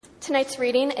Tonight's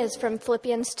reading is from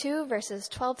Philippians 2, verses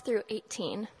 12 through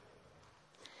 18.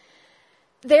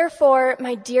 Therefore,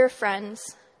 my dear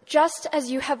friends, just as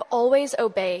you have always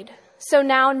obeyed, so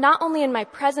now, not only in my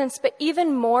presence, but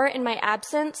even more in my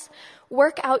absence,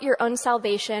 work out your own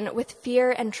salvation with fear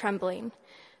and trembling.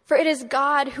 For it is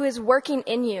God who is working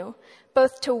in you,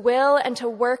 both to will and to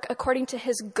work according to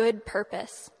his good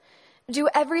purpose. Do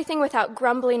everything without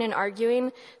grumbling and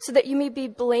arguing, so that you may be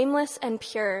blameless and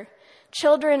pure,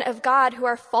 children of God who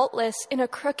are faultless in a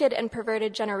crooked and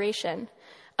perverted generation,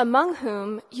 among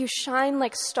whom you shine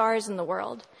like stars in the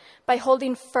world, by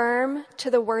holding firm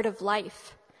to the word of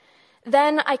life.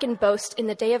 Then I can boast in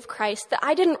the day of Christ that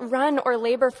I didn't run or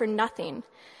labor for nothing.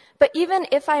 But even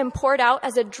if I am poured out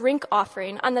as a drink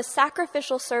offering on the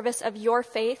sacrificial service of your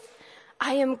faith,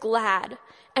 I am glad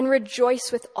and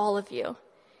rejoice with all of you.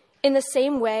 In the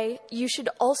same way, you should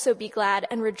also be glad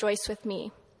and rejoice with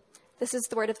me. This is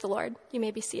the word of the Lord. You may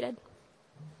be seated.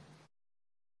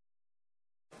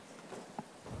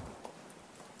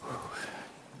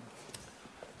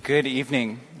 Good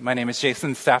evening. My name is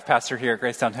Jason, staff pastor here at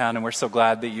Grace Downtown, and we're so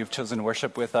glad that you've chosen to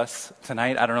worship with us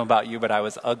tonight. I don't know about you, but I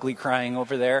was ugly crying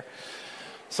over there,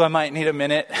 so I might need a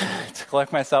minute to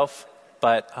collect myself,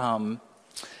 but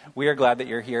we are glad that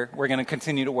you're here. We're going to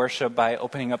continue to worship by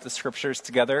opening up the scriptures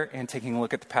together and taking a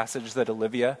look at the passage that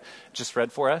Olivia just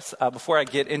read for us. Before I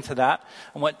get into that,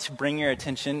 I want to bring your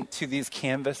attention to these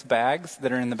canvas bags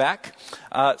that are in the back.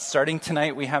 Starting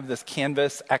tonight, we have this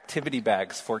canvas activity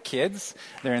bags for kids.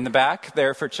 They're in the back.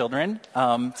 They're for children.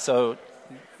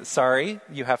 Sorry,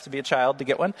 you have to be a child to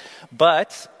get one.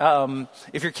 But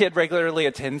if your kid regularly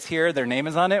attends here, their name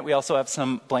is on it. We also have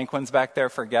some blank ones back there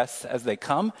for guests as they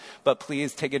come. But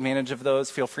please take advantage of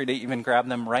those. Feel free to even grab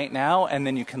them right now, and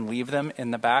then you can leave them in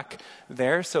the back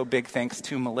there. So big thanks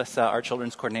to Melissa, our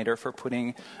children's coordinator, for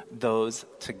putting those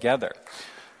together.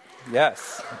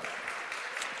 Yes.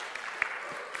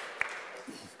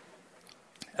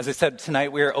 As I said,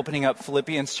 tonight we are opening up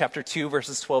Philippians chapter 2,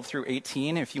 verses 12 through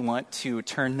 18, if you want to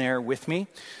turn there with me.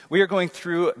 We are going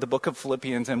through the book of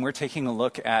Philippians, and we're taking a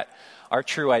look at our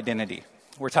true identity.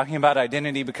 We're talking about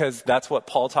identity because that's what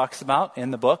Paul talks about in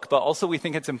the book, but also we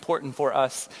think it's important for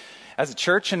us as a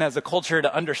church and as a culture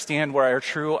to understand where our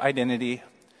true identity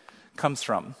comes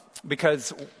from.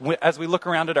 Because as we look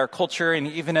around at our culture, and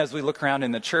even as we look around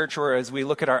in the church, or as we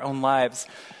look at our own lives,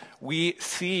 we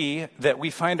see that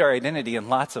we find our identity in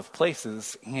lots of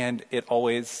places, and it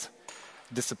always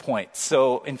disappoints.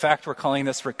 So, in fact, we're calling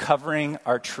this recovering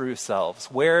our true selves.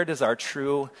 Where does our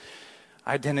true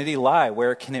identity lie?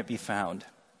 Where can it be found?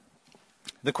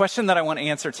 The question that I want to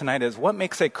answer tonight is, what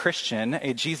makes a Christian,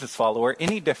 a Jesus follower,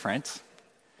 any different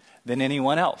than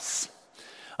anyone else?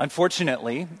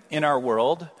 Unfortunately, in our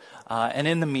world and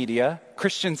in the media,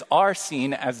 Christians are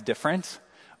seen as different,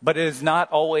 but it is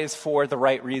not always for the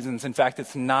right reasons. In fact,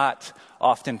 it's not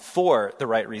often for the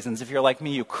right reasons. If you're like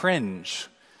me, you cringe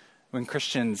when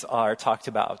Christians are talked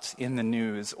about in the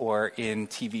news or in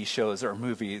TV shows or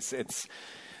movies. It's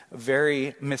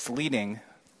very misleading,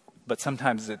 but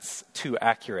sometimes it's too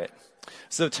accurate.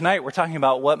 So tonight we're talking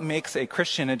about what makes a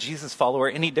Christian, a Jesus follower,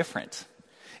 any different.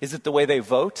 Is it the way they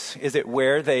vote? Is it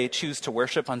where they choose to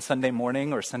worship on Sunday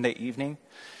morning or Sunday evening?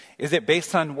 Is it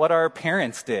based on what our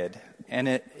parents did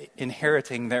and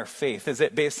inheriting their faith? Is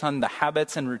it based on the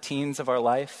habits and routines of our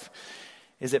life?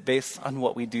 Is it based on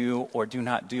what we do or do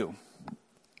not do?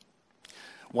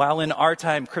 While in our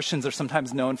time, Christians are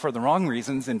sometimes known for the wrong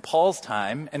reasons, in Paul's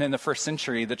time and in the first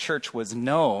century, the church was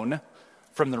known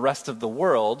from the rest of the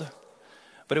world,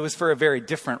 but it was for a very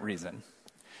different reason.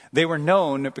 They were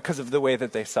known because of the way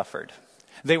that they suffered.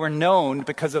 They were known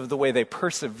because of the way they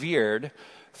persevered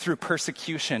through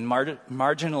persecution,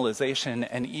 marginalization,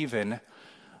 and even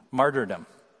martyrdom.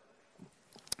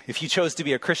 If you chose to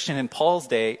be a Christian in Paul's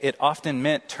day, it often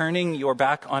meant turning your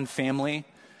back on family,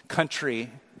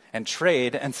 country, and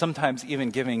trade, and sometimes even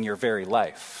giving your very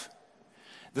life.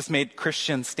 This made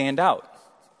Christians stand out.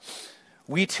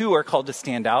 We too are called to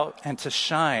stand out and to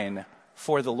shine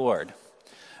for the Lord.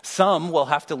 Some will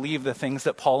have to leave the things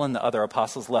that Paul and the other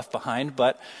apostles left behind,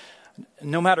 but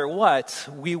no matter what,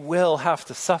 we will have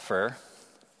to suffer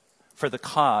for the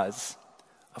cause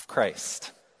of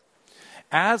Christ.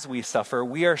 As we suffer,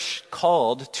 we are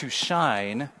called to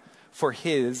shine for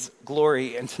his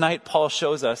glory. And tonight, Paul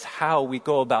shows us how we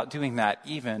go about doing that,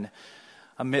 even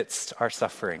amidst our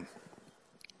suffering.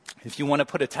 If you want to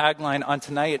put a tagline on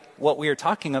tonight, what we are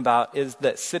talking about is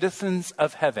that citizens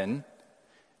of heaven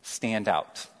stand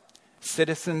out.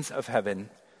 Citizens of heaven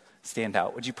stand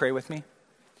out. Would you pray with me?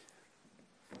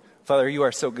 Father, you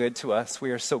are so good to us.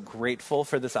 We are so grateful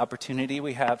for this opportunity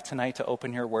we have tonight to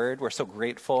open your word. We're so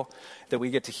grateful that we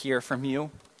get to hear from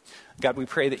you. God, we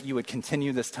pray that you would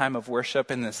continue this time of worship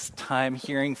and this time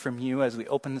hearing from you as we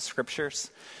open the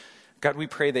scriptures. God, we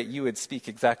pray that you would speak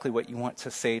exactly what you want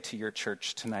to say to your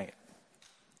church tonight.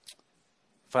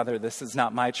 Father, this is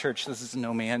not my church. This is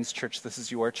no man's church. This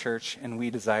is your church, and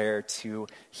we desire to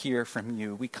hear from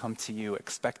you. We come to you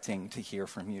expecting to hear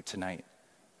from you tonight.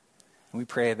 And we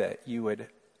pray that you would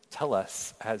tell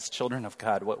us as children of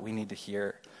God what we need to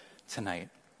hear tonight.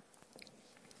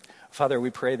 Father, we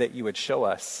pray that you would show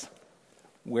us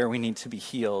where we need to be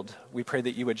healed. We pray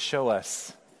that you would show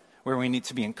us where we need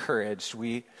to be encouraged.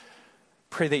 We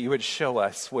pray that you would show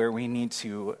us where we need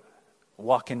to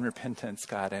walk in repentance,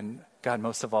 God. And God,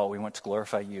 most of all, we want to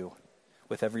glorify you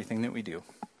with everything that we do.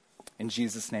 In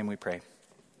Jesus' name we pray.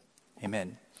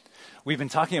 Amen. We've been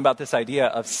talking about this idea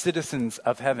of citizens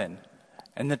of heaven,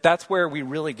 and that's where we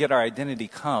really get our identity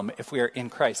come if we are in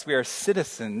Christ. We are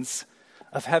citizens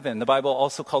of heaven. The Bible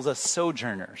also calls us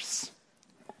sojourners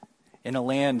in a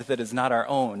land that is not our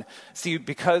own. See,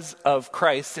 because of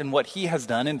Christ and what he has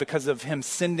done, and because of him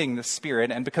sending the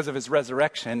Spirit, and because of his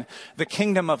resurrection, the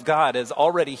kingdom of God is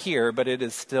already here, but it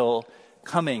is still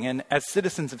coming. And as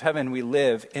citizens of heaven, we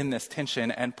live in this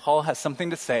tension, and Paul has something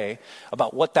to say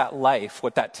about what that life,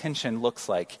 what that tension looks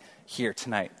like here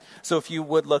tonight. So if you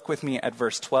would look with me at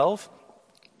verse 12,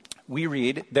 we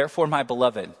read, "Therefore, my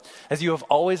beloved, as you have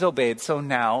always obeyed, so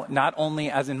now, not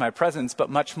only as in my presence, but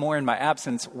much more in my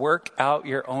absence, work out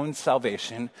your own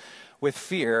salvation with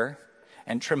fear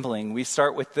and trembling." We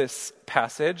start with this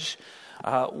passage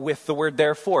with the word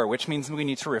therefore, which means we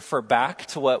need to refer back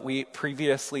to what we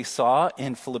previously saw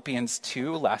in Philippians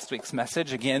 2, last week's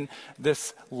message. Again,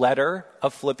 this letter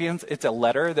of Philippians, it's a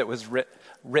letter that was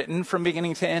written from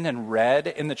beginning to end and read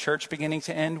in the church beginning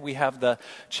to end. We have the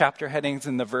chapter headings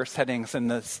and the verse headings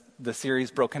and the series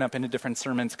broken up into different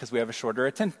sermons because we have a shorter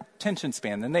attention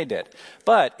span than they did.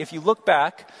 But if you look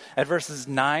back at verses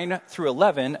 9 through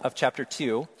 11 of chapter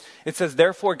 2, it says,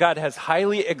 "Therefore God has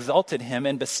highly exalted him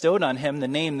and bestowed on him the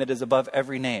name that is above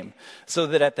every name, so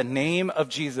that at the name of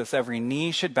Jesus every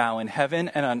knee should bow in heaven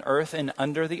and on earth and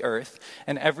under the earth,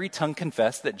 and every tongue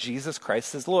confess that Jesus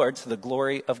Christ is Lord, to the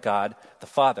glory of God the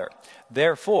Father.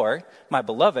 Therefore, my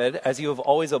beloved, as you have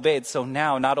always obeyed, so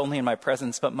now, not only in my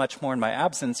presence, but much more in my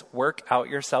absence, work out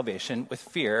your salvation with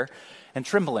fear and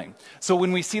trembling." So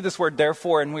when we see this word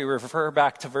therefore, and we refer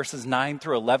back to verses 9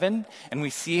 through 11, and we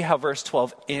see how verse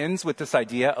 12 ends with this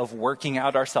idea of working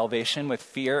out our salvation with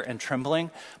fear and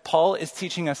trembling, Paul is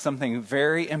teaching us something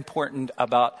very important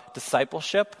about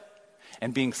discipleship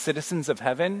and being citizens of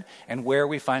heaven and where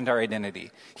we find our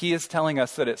identity. He is telling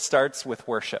us that it starts with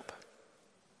worship.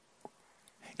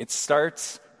 It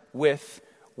starts with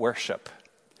worship.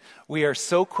 We are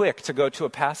so quick to go to a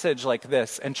passage like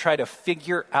this and try to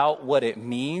figure out what it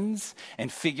means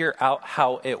and figure out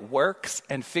how it works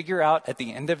and figure out at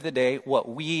the end of the day what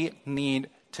we need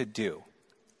to do.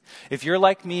 If you're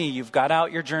like me, you've got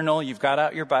out your journal, you've got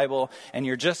out your Bible, and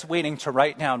you're just waiting to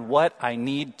write down what I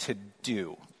need to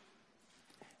do.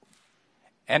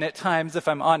 And at times, if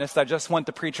I'm honest, I just want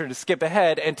the preacher to skip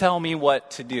ahead and tell me what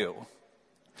to do.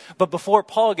 But before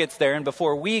Paul gets there and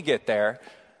before we get there,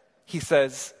 he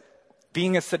says,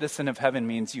 being a citizen of heaven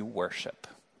means you worship.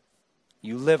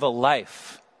 You live a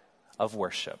life of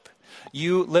worship.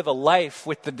 You live a life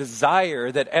with the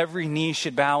desire that every knee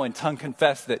should bow and tongue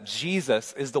confess that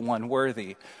Jesus is the one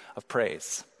worthy of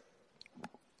praise.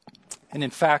 And in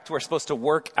fact, we're supposed to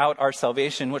work out our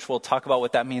salvation, which we'll talk about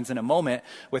what that means in a moment,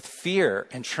 with fear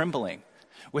and trembling,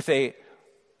 with a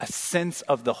sense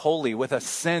of the holy, with a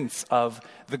sense of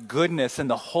the goodness and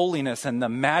the holiness and the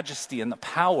majesty and the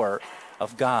power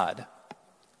of God.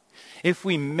 If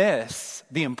we miss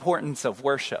the importance of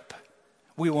worship,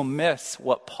 we will miss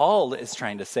what Paul is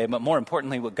trying to say, but more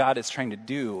importantly, what God is trying to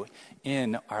do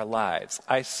in our lives.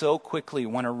 I so quickly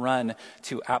want to run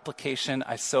to application.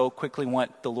 I so quickly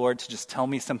want the Lord to just tell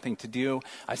me something to do.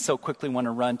 I so quickly want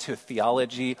to run to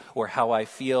theology or how I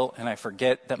feel, and I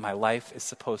forget that my life is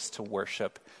supposed to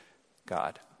worship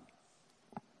God.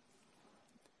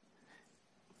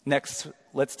 Next,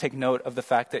 let's take note of the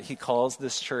fact that he calls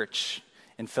this church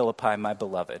in Philippi my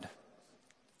beloved.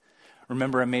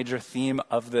 Remember, a major theme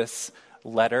of this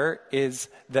letter is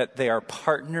that they are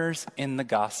partners in the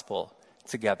gospel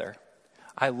together.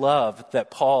 I love that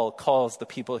Paul calls the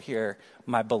people here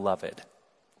my beloved.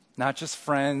 Not just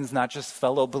friends, not just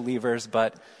fellow believers,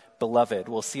 but beloved.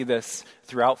 We'll see this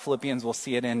throughout Philippians. We'll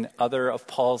see it in other of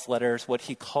Paul's letters, what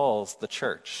he calls the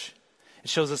church. It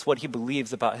shows us what he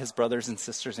believes about his brothers and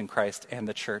sisters in Christ and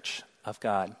the church of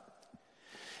God.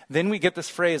 Then we get this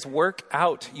phrase, work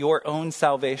out your own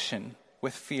salvation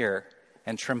with fear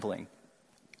and trembling.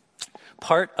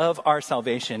 Part of our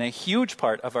salvation, a huge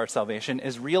part of our salvation,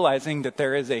 is realizing that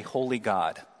there is a holy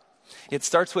God. It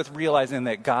starts with realizing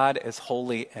that God is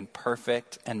holy and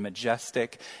perfect and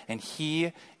majestic, and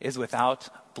he is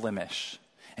without blemish.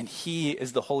 And he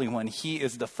is the Holy One. He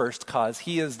is the first cause.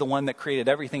 He is the one that created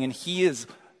everything, and he is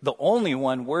the only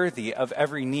one worthy of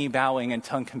every knee bowing and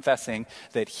tongue confessing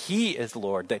that he is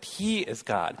Lord, that he is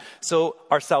God. So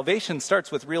our salvation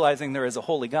starts with realizing there is a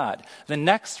holy God. The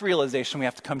next realization we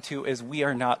have to come to is we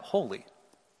are not holy.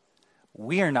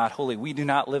 We are not holy. We do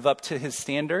not live up to his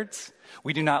standards.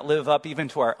 We do not live up even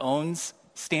to our own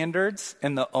standards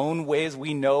in the own ways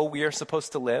we know we are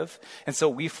supposed to live. And so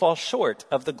we fall short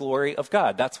of the glory of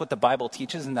God. That's what the Bible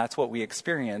teaches, and that's what we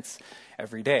experience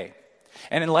every day.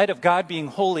 And in light of God being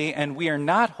holy and we are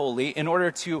not holy, in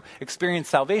order to experience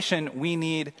salvation, we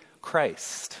need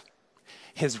Christ.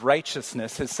 His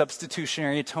righteousness, his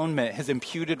substitutionary atonement, his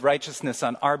imputed righteousness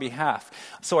on our behalf.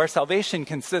 So our salvation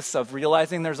consists of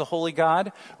realizing there's a holy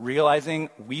God, realizing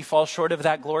we fall short of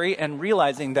that glory, and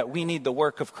realizing that we need the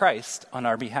work of Christ on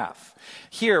our behalf.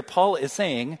 Here, Paul is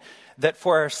saying that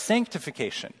for our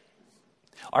sanctification,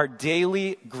 our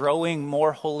daily growing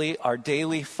more holy, our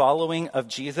daily following of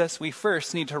Jesus, we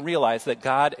first need to realize that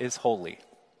God is holy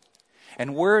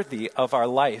and worthy of our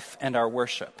life and our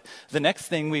worship. The next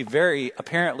thing we very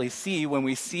apparently see when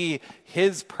we see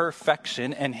his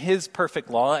perfection and his perfect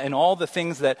law and all the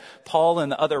things that Paul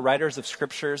and the other writers of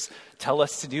scriptures tell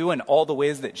us to do and all the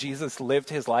ways that Jesus lived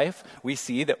his life, we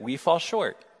see that we fall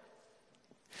short.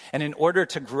 And in order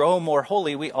to grow more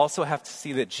holy, we also have to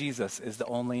see that Jesus is the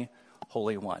only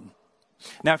Holy One.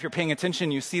 Now, if you're paying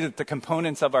attention, you see that the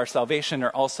components of our salvation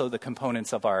are also the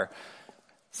components of our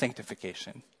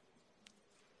sanctification.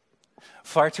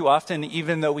 Far too often,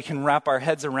 even though we can wrap our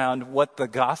heads around what the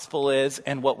gospel is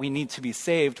and what we need to be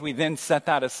saved, we then set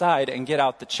that aside and get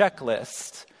out the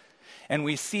checklist. And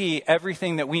we see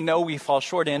everything that we know we fall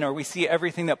short in, or we see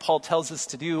everything that Paul tells us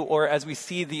to do, or as we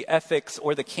see the ethics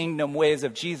or the kingdom ways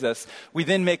of Jesus, we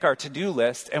then make our to-do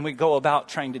list and we go about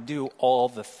trying to do all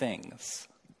the things.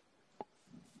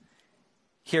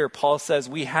 Here, Paul says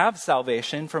we have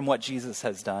salvation from what Jesus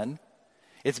has done.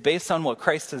 It's based on what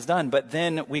Christ has done, but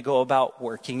then we go about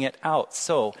working it out.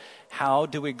 So how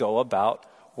do we go about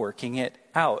working it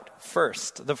out?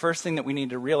 First, the first thing that we need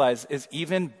to realize is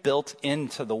even built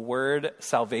into the word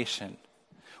salvation.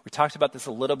 We talked about this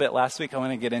a little bit last week. I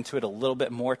want to get into it a little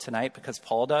bit more tonight because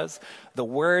Paul does. The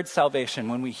word salvation,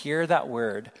 when we hear that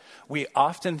word, we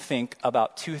often think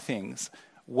about two things.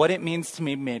 What it means to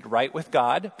be made right with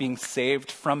God, being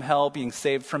saved from hell, being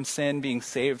saved from sin, being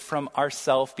saved from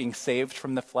ourself, being saved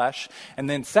from the flesh. And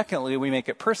then secondly, we make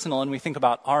it personal and we think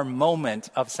about our moment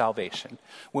of salvation.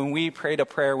 When we prayed a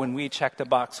prayer, when we checked a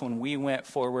box, when we went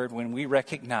forward, when we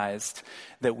recognized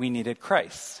that we needed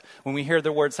Christ. When we hear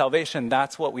the word salvation,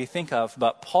 that's what we think of.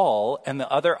 But Paul and the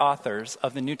other authors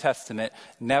of the New Testament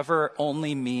never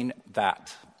only mean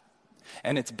that.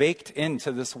 And it's baked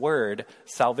into this word,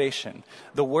 salvation.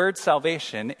 The word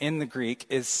salvation in the Greek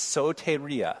is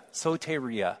soteria.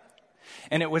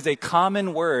 And it was a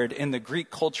common word in the Greek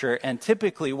culture, and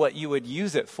typically what you would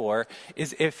use it for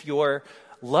is if your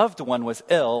loved one was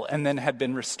ill and then had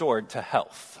been restored to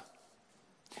health.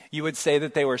 You would say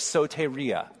that they were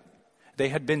soteria. They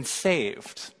had been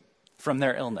saved from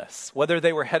their illness, whether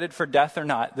they were headed for death or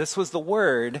not. This was the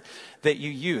word that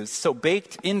you used. So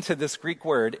baked into this Greek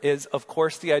word is, of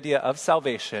course, the idea of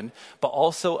salvation, but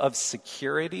also of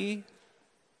security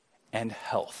and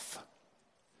health.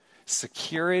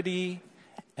 Security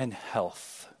and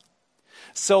health.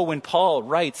 So when Paul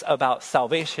writes about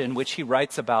salvation, which he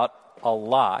writes about a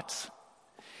lot,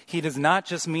 he does not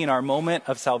just mean our moment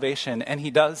of salvation, and he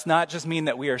does not just mean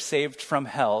that we are saved from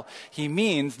hell. He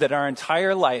means that our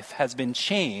entire life has been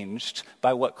changed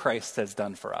by what Christ has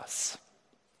done for us.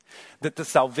 That the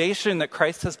salvation that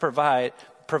Christ has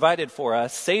provided for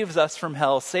us saves us from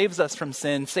hell, saves us from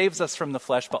sin, saves us from the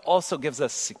flesh, but also gives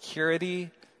us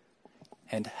security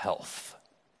and health.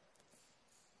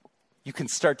 You can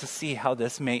start to see how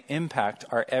this may impact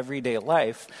our everyday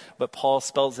life, but Paul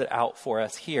spells it out for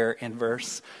us here in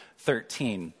verse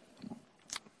 13.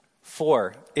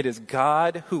 For it is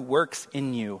God who works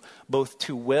in you, both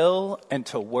to will and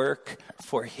to work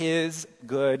for his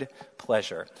good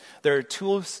pleasure. There are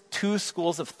two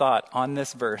schools of thought on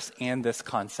this verse and this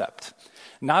concept.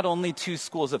 Not only two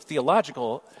schools of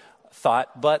theological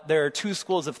thought, but there are two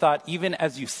schools of thought even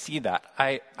as you see that.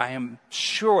 I am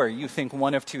sure you think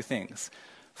one of two things.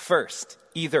 First,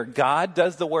 either God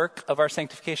does the work of our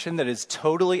sanctification that is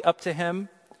totally up to him,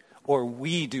 or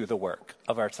we do the work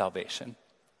of our salvation.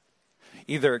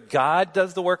 Either God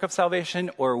does the work of salvation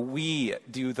or we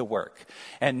do the work.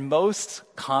 And most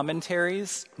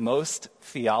commentaries, most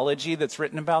theology that's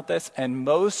written about this, and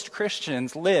most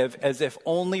Christians live as if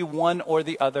only one or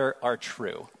the other are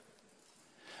true.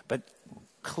 But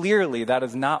clearly that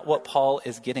is not what Paul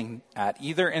is getting at,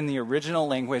 either in the original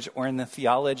language or in the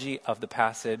theology of the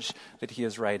passage that he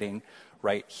is writing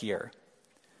right here.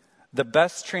 The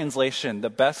best translation, the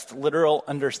best literal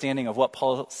understanding of what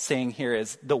Paul is saying here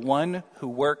is, the one who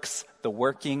works the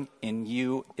working in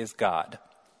you is God.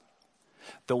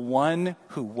 The one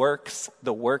who works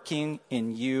the working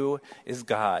in you is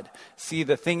God. See,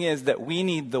 the thing is that we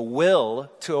need the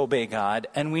will to obey God,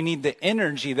 and we need the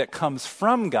energy that comes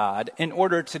from God in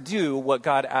order to do what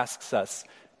God asks us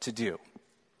to do.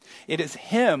 It is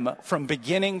Him from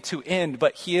beginning to end,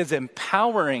 but He is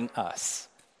empowering us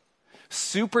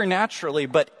supernaturally,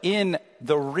 but in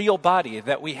the real body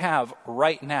that we have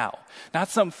right now. Not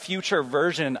some future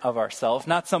version of ourselves,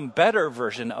 not some better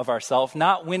version of ourselves,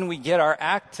 not when we get our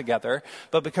act together,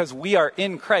 but because we are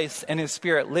in Christ and His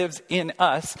Spirit lives in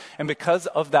us. And because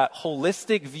of that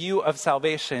holistic view of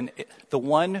salvation, the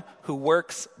one who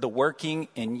works the working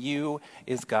in you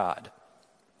is God.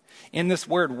 In this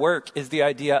word work is the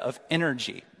idea of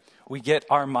energy. We get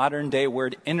our modern day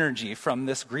word energy from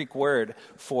this Greek word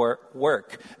for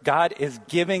work. God is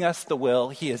giving us the will.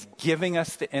 He is giving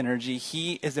us the energy.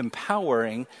 He is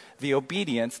empowering the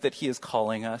obedience that He is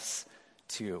calling us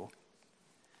to.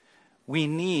 We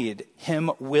need Him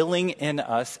willing in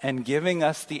us and giving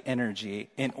us the energy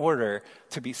in order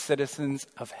to be citizens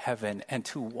of heaven and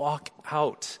to walk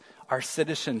out our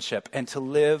citizenship and to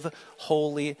live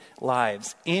holy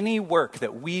lives. Any work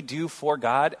that we do for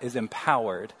God is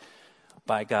empowered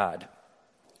by God.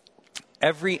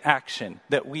 Every action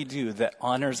that we do that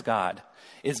honors God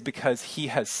is because He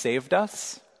has saved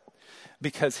us,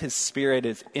 because His Spirit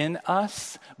is in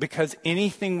us, because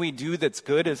anything we do that's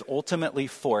good is ultimately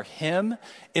for Him.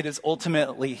 It is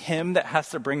ultimately Him that has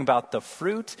to bring about the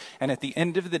fruit, and at the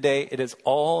end of the day, it is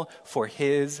all for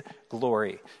His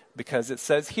glory, because it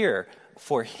says here,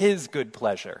 for His good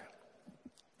pleasure.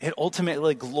 It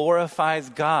ultimately glorifies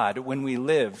God when we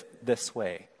live this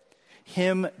way.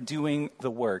 Him doing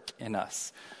the work in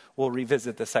us. We'll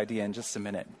revisit this idea in just a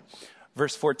minute.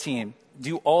 Verse 14,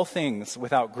 do all things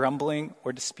without grumbling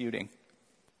or disputing,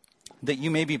 that you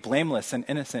may be blameless and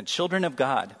innocent, children of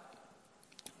God,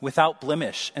 without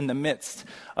blemish in the midst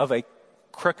of a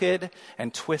crooked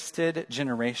and twisted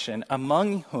generation,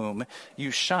 among whom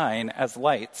you shine as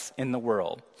lights in the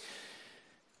world.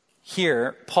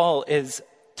 Here, Paul is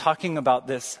talking about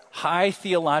this high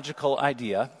theological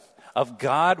idea of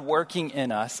God working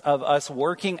in us, of us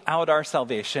working out our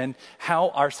salvation, how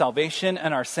our salvation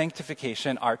and our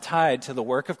sanctification are tied to the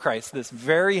work of Christ, this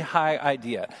very high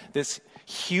idea, this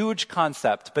huge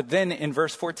concept. But then in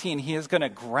verse 14, he is going to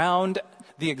ground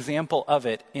the example of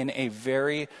it in a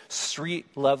very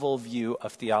street-level view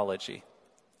of theology.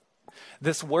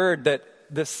 This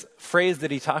phrase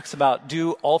that he talks about,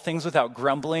 do all things without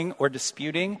grumbling or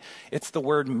disputing, it's the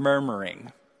word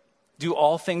murmuring. Do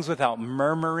all things without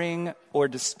murmuring or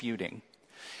disputing.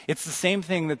 It's the same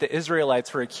thing that the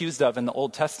Israelites were accused of in the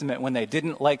Old Testament when they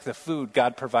didn't like the food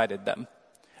God provided them.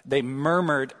 They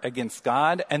murmured against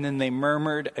God, and then they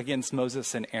murmured against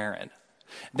Moses and Aaron.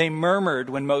 They murmured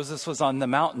when Moses was on the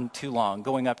mountain too long,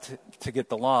 going up to get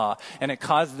the law, and it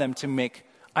caused them to make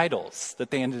idols that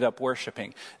they ended up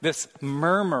worshiping. This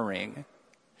murmuring,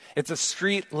 it's a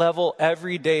street-level,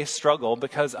 everyday struggle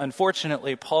because,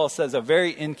 unfortunately, Paul says a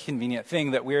very inconvenient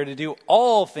thing that we are to do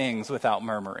all things without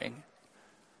murmuring.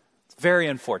 It's very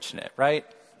unfortunate, right?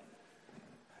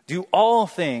 Do all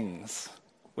things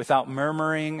without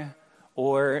murmuring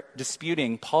or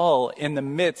disputing. Paul, in the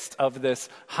midst of this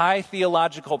high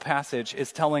theological passage,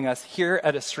 is telling us here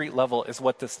at a street level is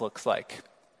what this looks like.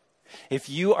 If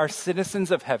you are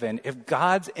citizens of heaven, if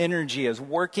God's energy is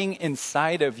working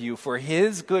inside of you for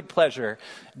His good pleasure,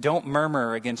 don't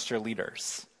murmur against your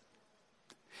leaders.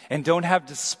 And don't have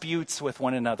disputes with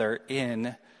one another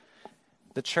in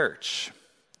the church.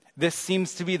 This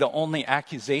seems to be the only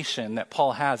accusation that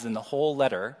Paul has in the whole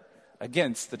letter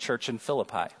against the church in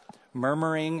Philippi,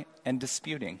 murmuring and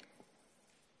disputing.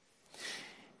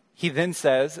 He then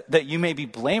says that you may be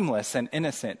blameless and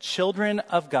innocent, children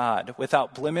of God,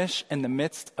 without blemish in the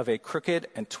midst of a crooked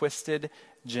and twisted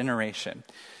generation.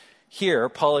 Here,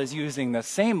 Paul is using the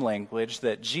same language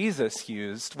that Jesus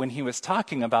used when he was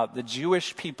talking about the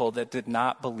Jewish people that did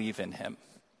not believe in him.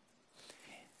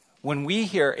 When we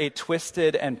hear a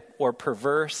twisted or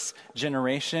perverse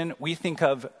generation, we think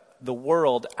of the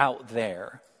world out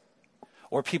there.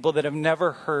 or people that have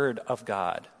never heard of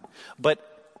God. But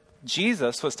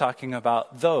Jesus was talking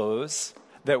about those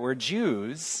that were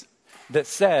Jews that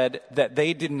said that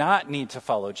they did not need to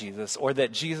follow Jesus, or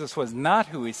that Jesus was not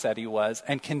who he said he was,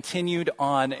 and continued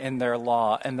on in their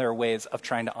law and their ways of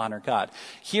trying to honor God.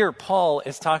 Here, Paul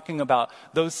is talking about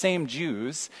those same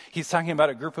Jews. He's talking about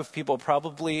a group of people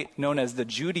probably known as the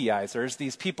Judaizers,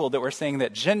 these people that were saying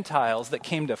that Gentiles that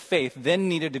came to faith then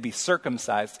needed to be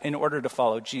circumcised in order to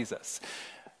follow Jesus.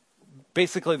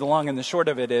 Basically, the long and the short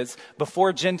of it is,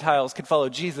 before Gentiles could follow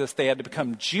Jesus, they had to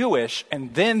become Jewish,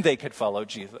 and then they could follow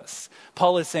Jesus.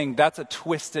 Paul is saying that's a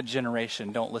twisted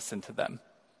generation. Don't listen to them.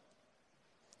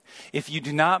 If you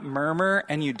do not murmur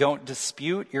and you don't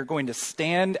dispute, you're going to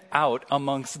stand out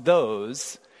amongst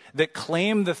those that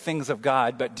claim the things of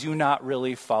God but do not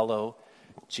really follow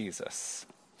Jesus.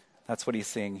 That's what he's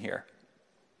saying here.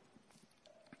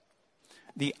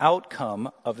 The outcome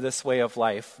of this way of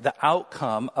life, the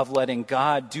outcome of letting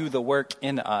God do the work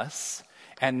in us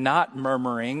and not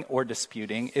murmuring or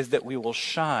disputing, is that we will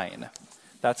shine.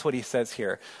 That's what he says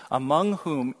here. Among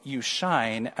whom you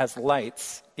shine as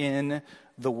lights in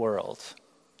the world.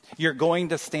 You're going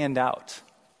to stand out.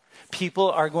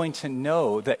 People are going to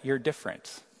know that you're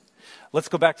different. Let's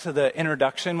go back to the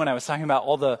introduction when I was talking about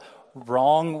all the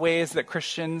wrong ways that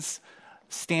Christians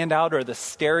stand out, or the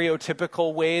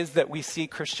stereotypical ways that we see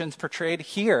Christians portrayed.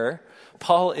 Here,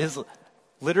 Paul is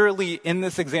literally in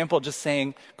this example just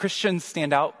saying Christians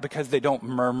stand out because they don't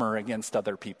murmur against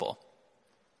other people.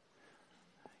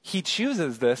 He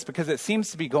chooses this because it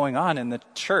seems to be going on in the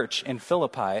church in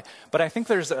Philippi, but I think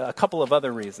there's a couple of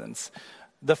other reasons.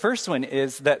 The first one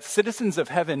is that citizens of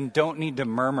heaven don't need to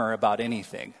murmur about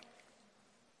anything.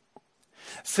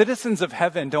 Citizens of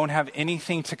heaven don't have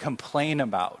anything to complain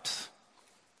about.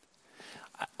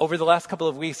 Over the last couple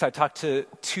of weeks, I talked to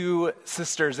two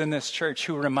sisters in this church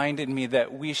who reminded me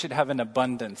that we should have an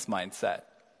abundance mindset.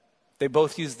 They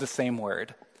both used the same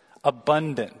word,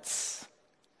 abundance,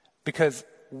 because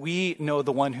we know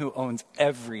the one who owns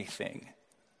everything.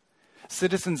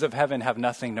 Citizens of heaven have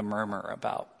nothing to murmur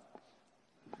about.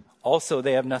 Also,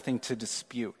 they have nothing to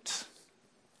dispute.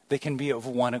 They can be of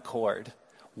one accord,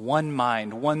 one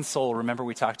mind, one soul. Remember,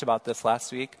 we talked about this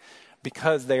last week,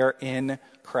 because they are in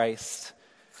Christ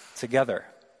together.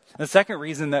 The second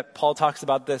reason that Paul talks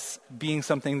about this being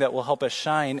something that will help us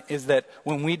shine is that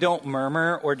when we don't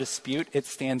murmur or dispute, it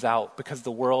stands out because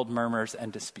the world murmurs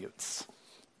and disputes.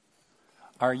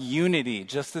 Our unity,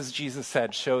 just as Jesus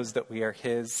said, shows that we are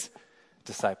his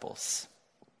disciples.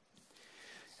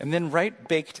 And then right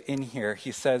baked in here,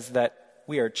 he says that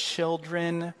we are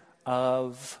children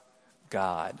of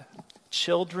God.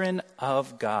 Children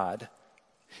of God.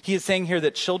 He is saying here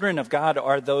that children of God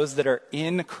are those that are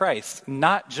in Christ,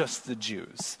 not just the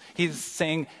Jews. He's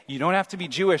saying you don't have to be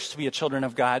Jewish to be a children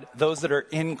of God. Those that are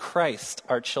in Christ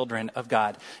are children of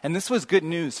God. And this was good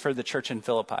news for the church in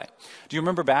Philippi. Do you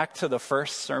remember back to the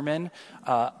first sermon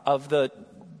of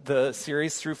the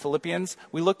series through Philippians?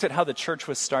 We looked at how the church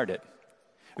was started.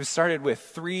 It was started with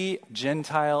 3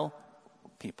 Gentile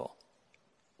people.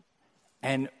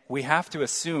 And we have to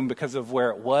assume, because of where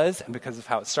it was and because of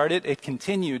how it started, it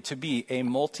continued to be a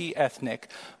multi-ethnic,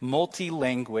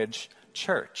 multi-language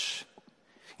church.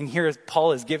 And here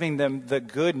Paul is giving them the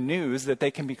good news that they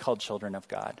can be called children of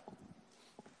God.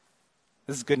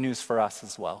 This is good news for us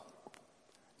as well.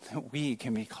 That we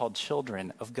can be called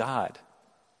children of God.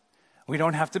 We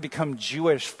don't have to become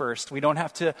Jewish first. We don't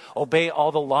have to obey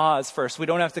all the laws first. We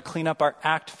don't have to clean up our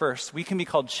act first. We can be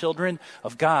called children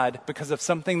of God because of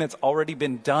something that's already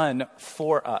been done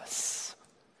for us.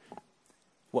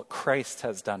 What Christ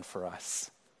has done for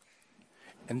us.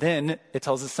 And then it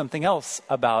tells us something else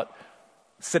about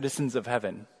citizens of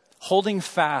heaven. Holding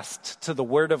fast to the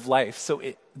word of life so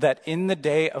that in the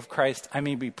day of Christ I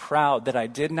may be proud that I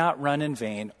did not run in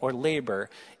vain or labor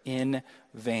in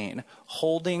vain.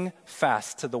 Holding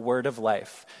fast to the word of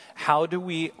life. How do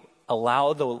we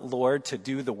allow the Lord to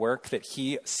do the work that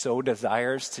he so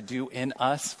desires to do in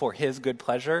us for his good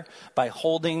pleasure? By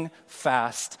holding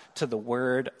fast to the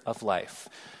word of life.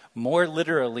 More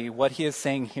literally, what he is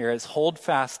saying here is hold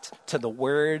fast to the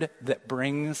word that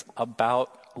brings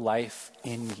about life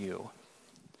in you.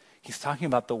 He's talking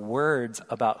about the words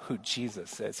about who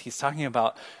Jesus is. He's talking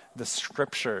about the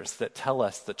scriptures that tell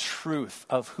us the truth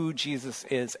of who Jesus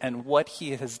is and what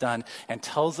he has done and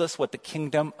tells us what the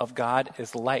kingdom of God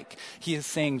is like. He is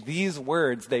saying these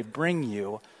words, they bring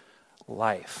you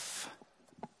life.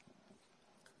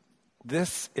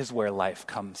 This is where life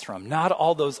comes from, not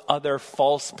all those other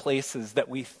false places that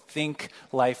we think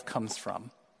life comes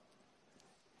from.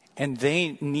 And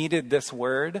they needed this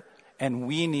word, and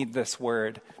we need this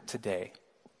word today.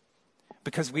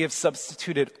 because we have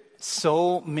substituted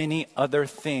so many other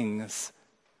things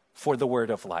for the word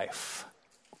of life.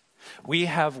 We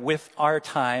have, with our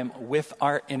time, with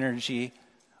our energy,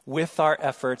 with our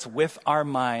efforts, with our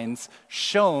minds,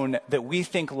 shown that we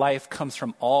think life comes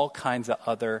from all kinds of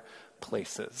other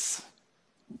places.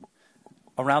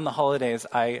 Around the holidays,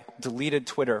 I deleted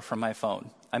Twitter from my phone.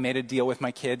 I made a deal with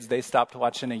my kids. They stopped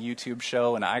watching a YouTube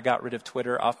show, and I got rid of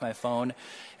Twitter off my phone.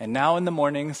 And now in the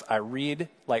mornings, I read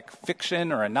like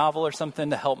fiction or a novel or something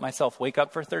to help myself wake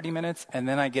up for 30 minutes, and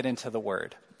then I get into the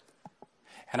Word.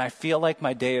 And I feel like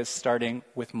my day is starting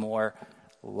with more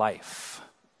life.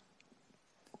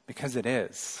 Because it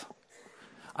is.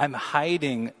 I'm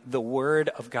hiding the Word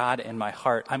of God in my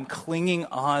heart. I'm clinging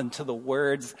on to the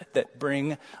words that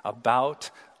bring about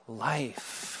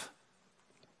life.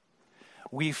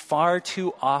 We far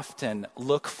too often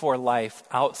look for life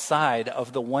outside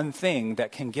of the one thing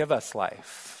that can give us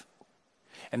life.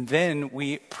 And then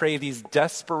we pray these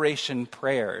desperation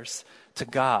prayers to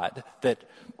God that,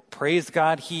 praise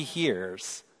God, He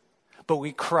hears. But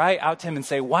we cry out to Him and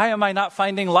say, why am I not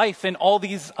finding life in all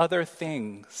these other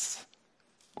things?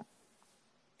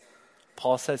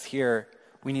 Paul says here,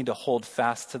 we need to hold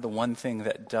fast to the one thing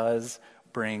that does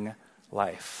bring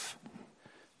life.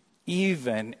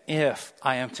 Even if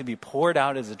I am to be poured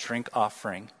out as a drink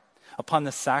offering upon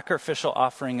the sacrificial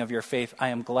offering of your faith, I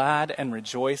am glad and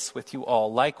rejoice with you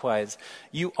all. Likewise,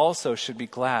 you also should be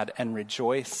glad and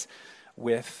rejoice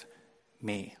with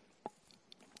me.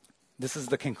 This is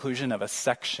the conclusion of a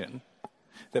section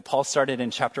that Paul started in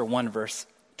chapter 1, verse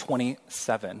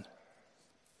 27,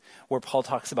 where Paul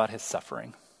talks about his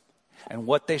suffering and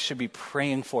what they should be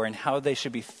praying for and how they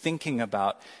should be thinking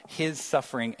about his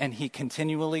suffering. And he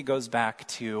continually goes back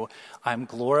to, I'm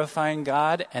glorifying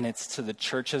God, and it's to the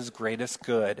church's greatest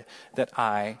good that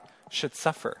I should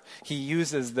suffer. He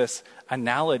uses this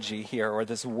analogy here, or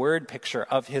this word picture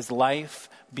of his life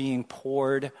being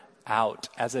poured out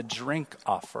as a drink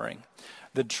offering.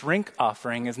 The drink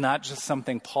offering is not just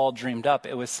something Paul dreamed up.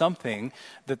 It was something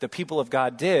that the people of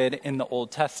God did in the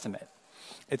Old Testament.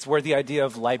 It's where the idea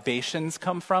of libations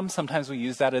come from. Sometimes we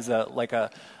use that as a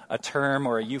term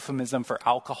or a euphemism for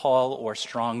alcohol or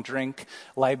strong drink.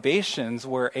 Libations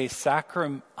were a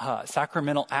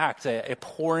sacramental act, a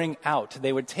pouring out.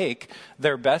 They would take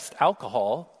their best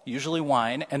alcohol, usually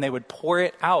wine, and they would pour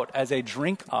it out as a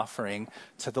drink offering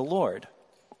to the Lord.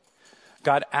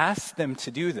 God asked them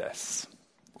to do this.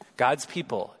 God's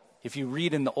people, if you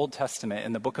read in the Old Testament,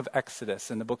 in the book of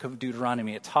Exodus, in the book of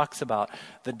Deuteronomy, it talks about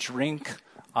the drink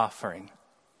offering.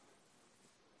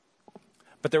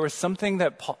 But there was something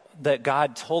that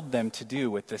God told them to do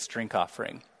with this drink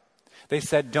offering. They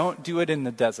said, don't do it in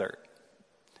the desert.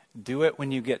 Do it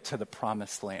when you get to the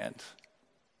promised land.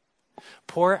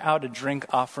 Pour out a drink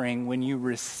offering when you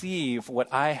receive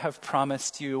what I have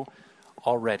promised you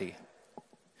already.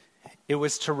 It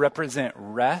was to represent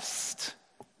rest,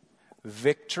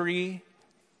 victory,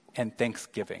 and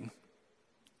thanksgiving.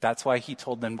 That's why he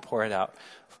told them to pour it out.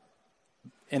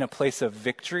 In a place of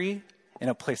victory, in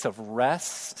a place of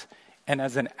rest, and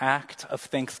as an act of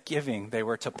thanksgiving, they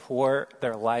were to pour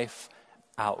their life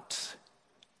out.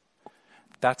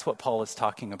 That's what Paul is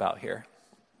talking about here.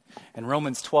 In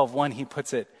Romans 12:1, he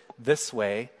puts it this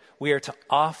way: we are to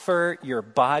offer your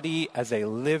body as a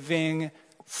living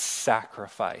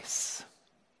sacrifice.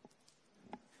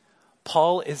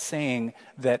 Paul is saying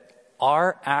that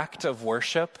our act of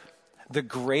worship, the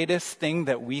greatest thing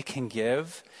that we can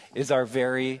give, is our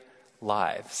very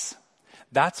lives.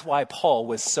 That's why Paul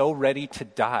was so ready to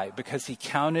die, because he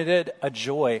counted it a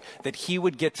joy that he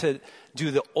would get to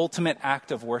do the ultimate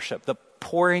act of worship, the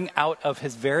pouring out of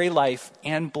his very life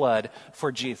and blood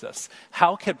for Jesus.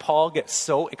 How could Paul get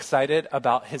so excited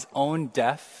about his own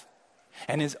death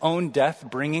and his own death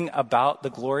bringing about the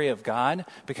glory of God?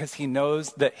 Because he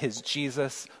knows that his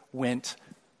Jesus went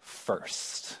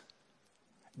first.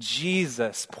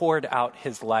 Jesus poured out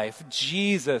his life.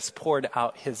 Jesus poured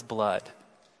out his blood.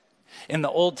 In the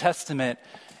Old Testament,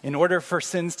 in order for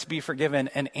sins to be forgiven,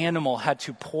 an animal had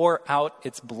to pour out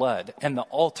its blood, and the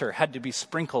altar had to be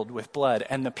sprinkled with blood,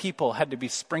 and the people had to be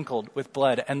sprinkled with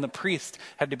blood, and the priest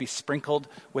had to be sprinkled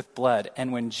with blood.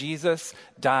 And when Jesus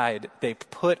died, they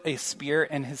put a spear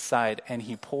in his side, and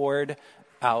he poured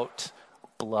out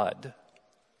blood.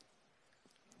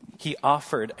 He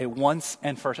offered a once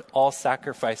and for all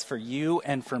sacrifice for you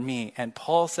and for me. And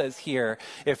Paul says here,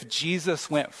 if Jesus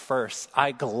went first,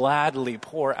 I gladly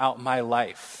pour out my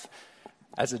life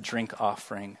as a drink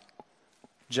offering,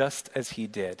 just as he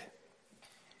did.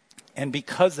 And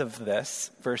because of this,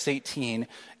 verse 18,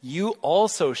 you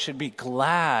also should be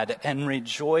glad and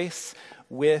rejoice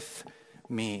with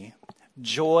me.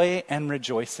 Joy and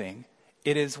rejoicing.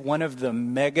 It is one of the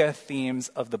mega themes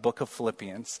of the book of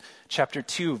Philippians. Chapter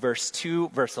 2, verse 2,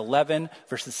 verse 11,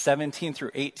 verses 17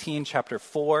 through 18, chapter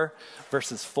 4,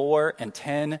 verses 4 and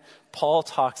 10, Paul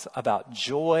talks about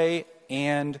joy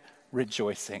and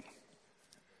rejoicing.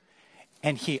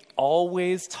 And he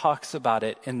always talks about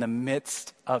it in the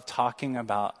midst of talking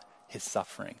about his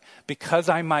suffering. Because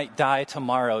I might die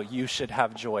tomorrow, you should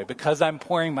have joy. Because I'm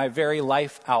pouring my very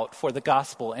life out for the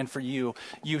gospel and for you,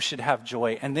 you should have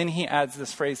joy. And then he adds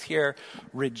this phrase here,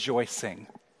 rejoicing.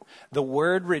 The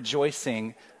word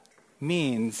rejoicing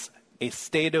means a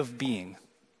state of being.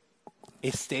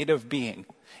 A state of being.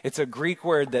 It's a Greek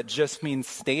word that just means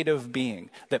state of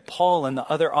being, that Paul and the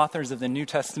other authors of the New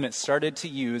Testament started to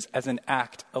use as an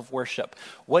act of worship.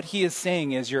 What he is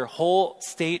saying is your whole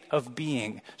state of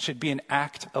being should be an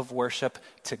act of worship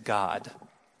to God.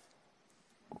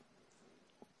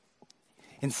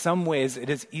 In some ways, it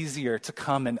is easier to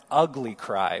come an ugly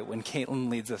cry when Caitlin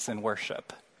leads us in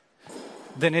worship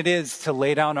than it is to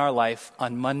lay down our life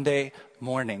on Monday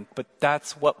morning. But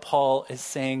that's what Paul is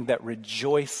saying that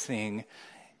rejoicing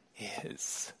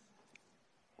is.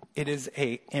 It is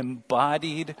a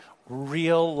embodied,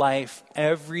 real life,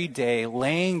 everyday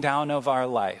laying down of our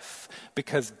life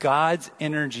because God's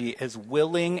energy is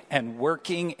willing and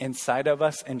working inside of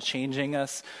us and changing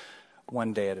us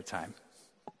one day at a time.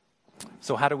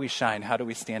 So how do we shine? How do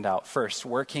we stand out? First,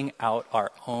 working out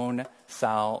our own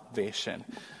salvation.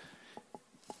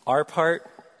 Our part,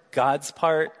 God's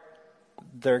part,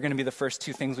 they're going to be the first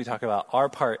two things we talk about. Our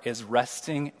part is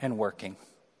resting and working.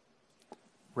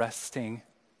 Resting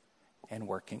and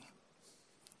working.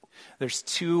 There's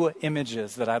two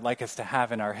images that I'd like us to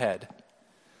have in our head.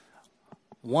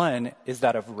 One is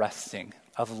that of resting,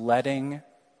 of letting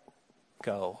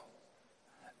go.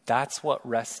 That's what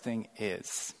resting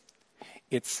is.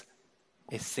 It's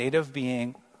a state of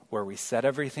being where we set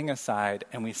everything aside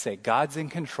and we say, God's in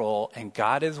control and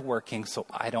God is working so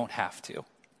I don't have to.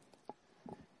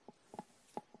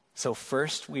 So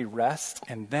first we rest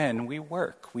and then we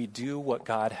work. We do what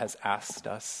God has asked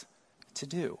us to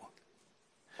do.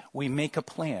 We make a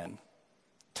plan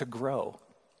to grow.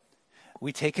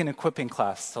 We take an equipping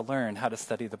class to learn how to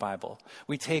study the Bible.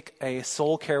 We take a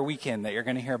soul care weekend that you're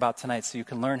going to hear about tonight so you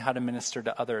can learn how to minister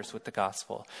to others with the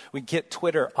gospel. We get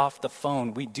Twitter off the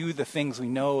phone. We do the things we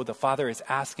know the Father is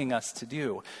asking us to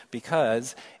do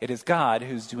because it is God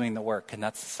who's doing the work. And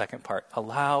that's the second part.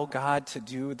 Allow God to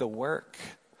do the work.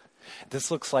 This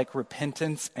looks like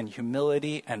repentance and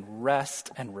humility and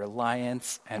rest and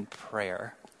reliance and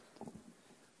prayer.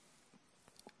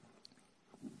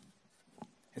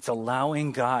 It's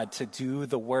allowing God to do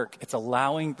the work. It's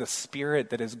allowing the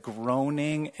Spirit that is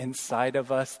groaning inside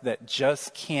of us that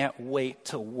just can't wait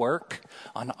to work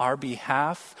on our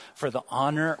behalf for the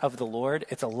honor of the Lord.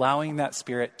 It's allowing that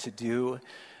Spirit to do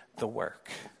the work.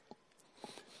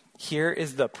 Here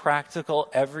is the practical,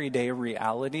 everyday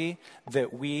reality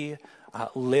that we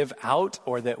live out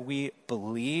or that we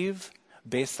believe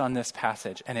based on this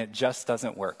passage, and it just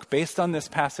doesn't work. Based on this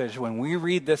passage, when we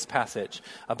read this passage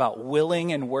about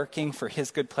willing and working for his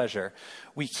good pleasure,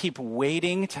 we keep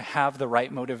waiting to have the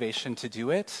right motivation to do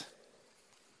it,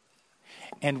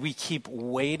 and we keep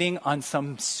waiting on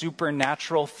some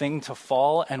supernatural thing to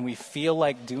fall, and we feel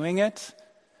like doing it,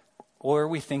 or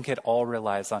we think it all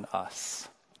relies on us.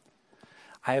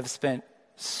 I have spent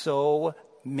so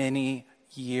many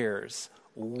years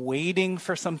waiting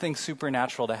for something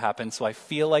supernatural to happen so I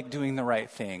feel like doing the right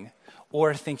thing,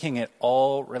 or thinking it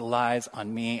all relies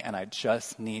on me and I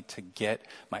just need to get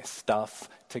my stuff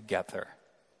together.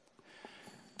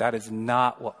 That is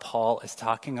not what Paul is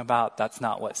talking about. That's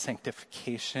not what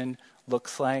sanctification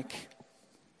looks like.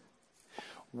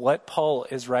 What Paul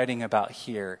is writing about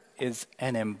here is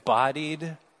an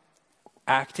embodied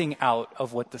acting out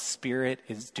of what the Spirit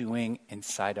is doing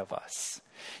inside of us.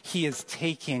 He is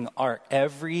taking our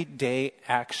everyday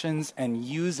actions and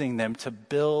using them to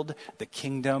build the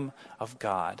kingdom of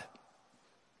God.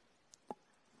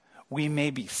 We may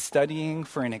be studying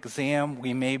for an exam.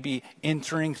 We may be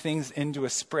entering things into a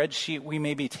spreadsheet. We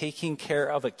may be taking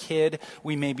care of a kid.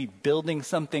 We may be building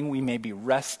something. We may be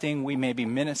resting. We may be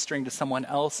ministering to someone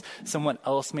else. Someone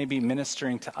else may be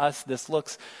ministering to us. This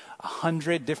looks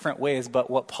 100 different ways,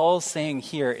 but what Paul's saying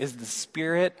here is the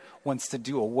Spirit wants to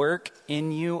do a work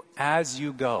in you as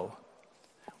you go.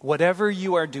 Whatever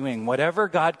you are doing, whatever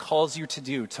God calls you to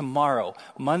do tomorrow,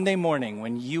 Monday morning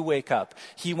when you wake up,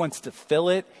 he wants to fill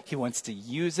it, he wants to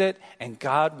use it, and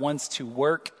God wants to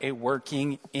work a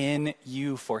working in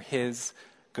you for his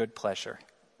good pleasure.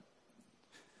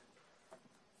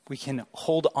 We can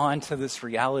hold on to this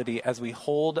reality as we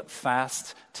hold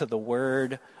fast to the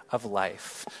word of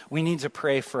life. We need to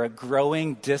pray for a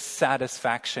growing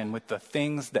dissatisfaction with the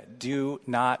things that do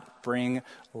not bring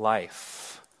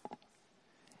life.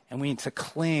 And we need to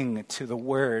cling to the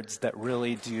words that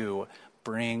really do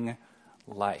bring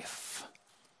life.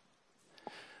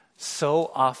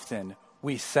 So often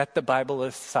we set the Bible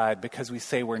aside because we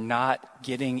say we're not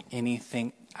getting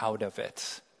anything out of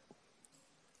it.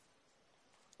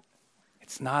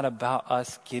 It's not about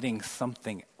us getting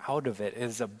something out of it. It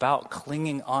is about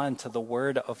clinging on to the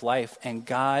word of life and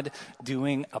God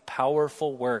doing a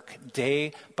powerful work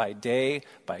day by day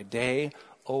by day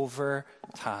over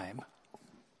time.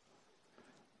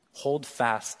 Hold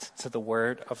fast to the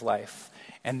word of life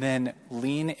and then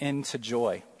lean into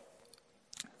joy.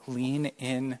 Lean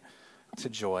into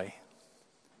joy.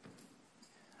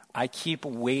 I keep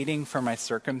waiting for my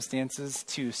circumstances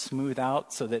to smooth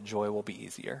out so that joy will be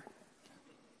easier.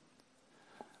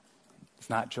 It's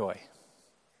not joy.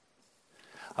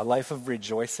 A life of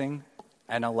rejoicing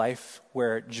and a life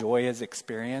where joy is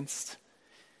experienced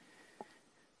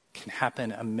can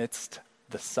happen amidst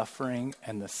the suffering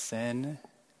and the sin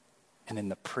and in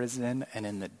the prison and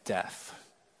in the death.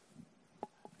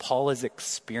 Paul is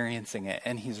experiencing it,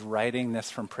 and he's writing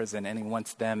this from prison, and he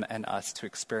wants them and us to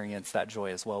experience that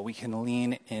joy as well. We can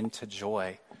lean into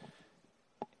joy.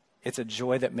 It's a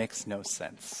joy that makes no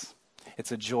sense.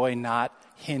 It's a joy not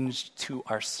hinged to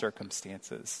our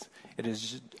circumstances. It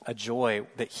is a joy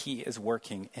that he is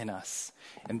working in us.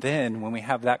 And then when we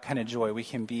have that kind of joy, we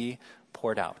can be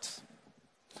poured out.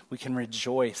 We can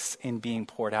rejoice in being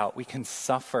poured out. We can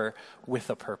suffer with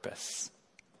a purpose.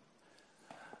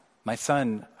 My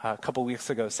son, a couple weeks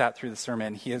ago, sat through the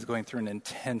sermon. He is going through an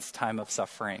intense time of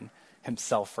suffering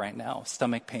himself right now,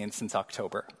 stomach pain since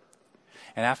October.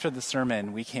 And after the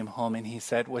sermon, we came home and he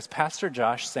said, "Was Pastor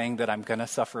Josh saying that I'm going to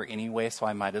suffer anyway, so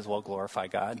I might as well glorify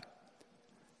God?"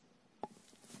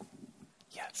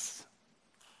 Yes.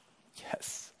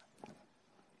 Yes.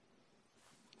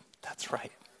 That's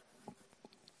right.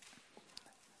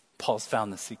 Paul's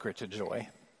found the secret to joy,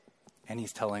 and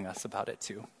he's telling us about it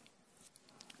too.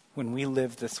 When we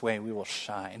live this way, we will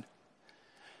shine.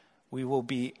 We will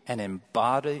be an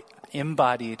embodied,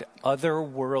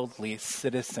 otherworldly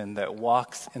citizen that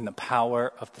walks in the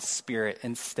power of the Spirit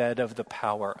instead of the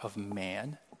power of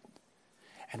man.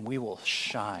 And we will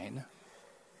shine.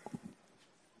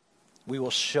 We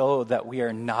will show that we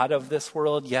are not of this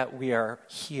world, yet we are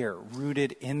here,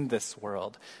 rooted in this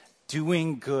world,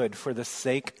 doing good for the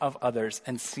sake of others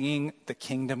and seeing the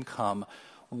kingdom come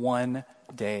one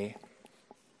day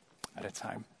at a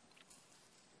time.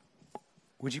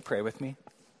 Would you pray with me?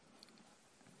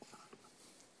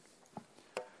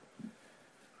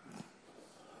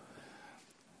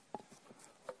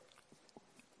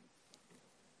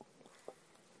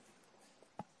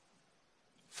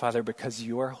 Father, because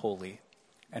you are holy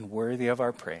and worthy of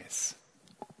our praise,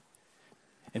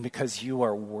 and because you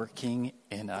are working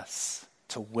in us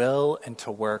to will and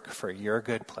to work for your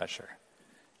good pleasure,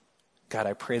 God,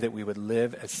 I pray that we would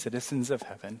live as citizens of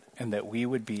heaven and that we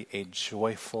would be a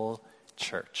joyful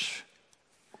church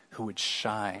who would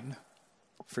shine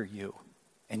for you,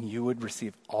 and you would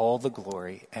receive all the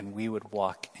glory, and we would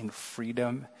walk in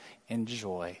freedom and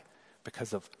joy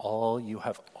because of all you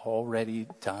have already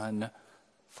done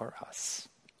for us.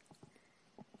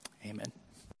 Amen.